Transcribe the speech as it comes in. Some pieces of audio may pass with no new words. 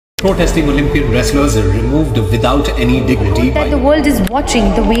Protesting Olympian wrestlers are removed without any dignity. That the world is watching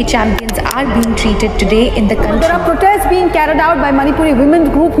the way champions are being treated today in the country. There are protests being carried out by Manipuri women's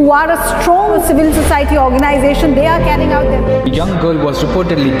group, who are a strong civil society organization. They are carrying out their... A young girl was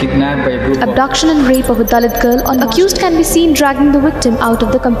reportedly kidnapped by a group. Abduction and rape of a Dalit girl. On accused can be seen dragging the victim out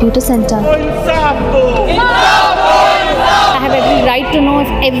of the computer center. I have every right to know if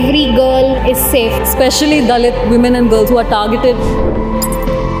every girl is safe, especially Dalit women and girls who are targeted.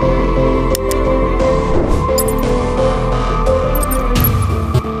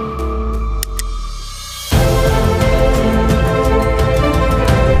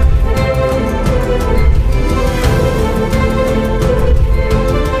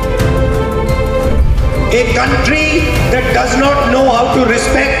 A country that does not know how to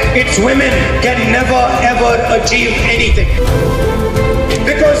respect its women can never ever achieve anything.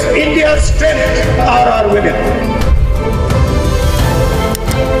 Because India's strength are our women.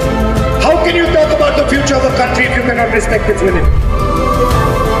 How can you talk about the future of a country if you cannot respect its women?